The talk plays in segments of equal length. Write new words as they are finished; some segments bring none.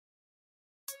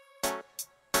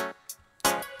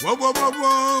Whoa, whoa, whoa,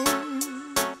 whoa.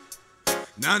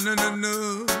 No, no, no,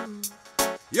 no.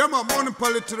 Yeah, my money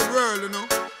palette to the world, you know.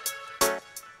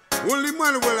 Only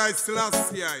money will I still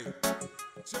see.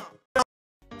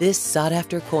 This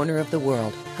sought-after corner of the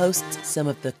world hosts some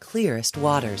of the clearest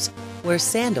waters, where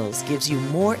Sandals gives you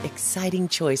more exciting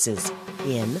choices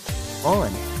in,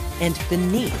 on, and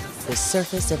beneath the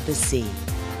surface of the sea.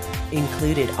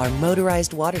 Included are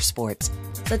motorized water sports,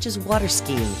 such as water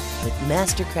skiing with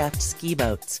Mastercraft ski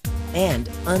boats and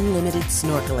unlimited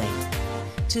snorkeling,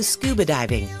 to scuba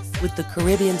diving with the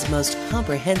Caribbean's most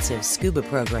comprehensive scuba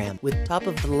program with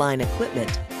top-of-the-line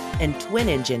equipment and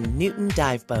twin-engine Newton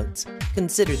dive boats,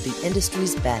 considered the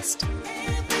industry's best.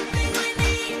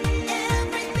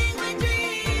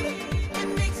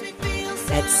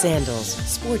 At Sandals,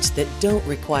 sports that don't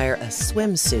require a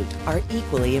swimsuit are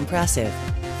equally impressive,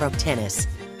 from tennis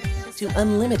to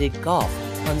unlimited golf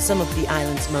on some of the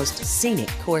island's most scenic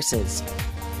courses.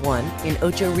 One in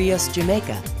Ocho Rios,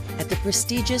 Jamaica, at the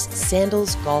prestigious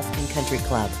Sandals Golf and Country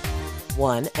Club.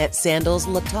 One at Sandals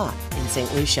La Totte in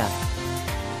St. Lucia.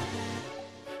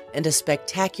 And a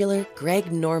spectacular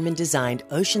Greg Norman-designed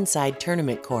oceanside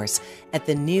tournament course at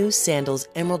the new Sandals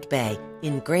Emerald Bay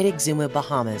in Great Exuma,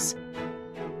 Bahamas.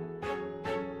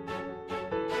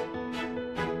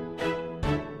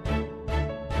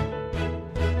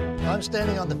 I'm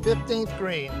standing on the 15th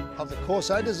green of the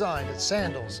course I designed at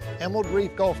Sandals Emerald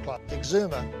Reef Golf Club,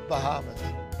 Exuma, Bahamas.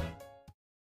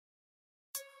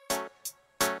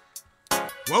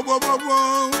 Whoa, whoa, whoa,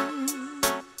 whoa.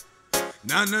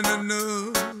 No, no, no,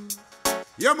 no.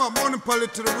 Yeah, my money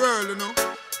palette to the world, you know.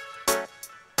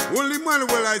 Only money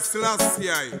will I still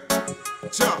see.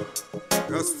 Cha,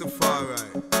 Rastafari.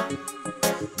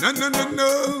 No, no, no,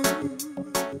 no.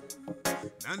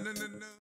 No, no, no, no.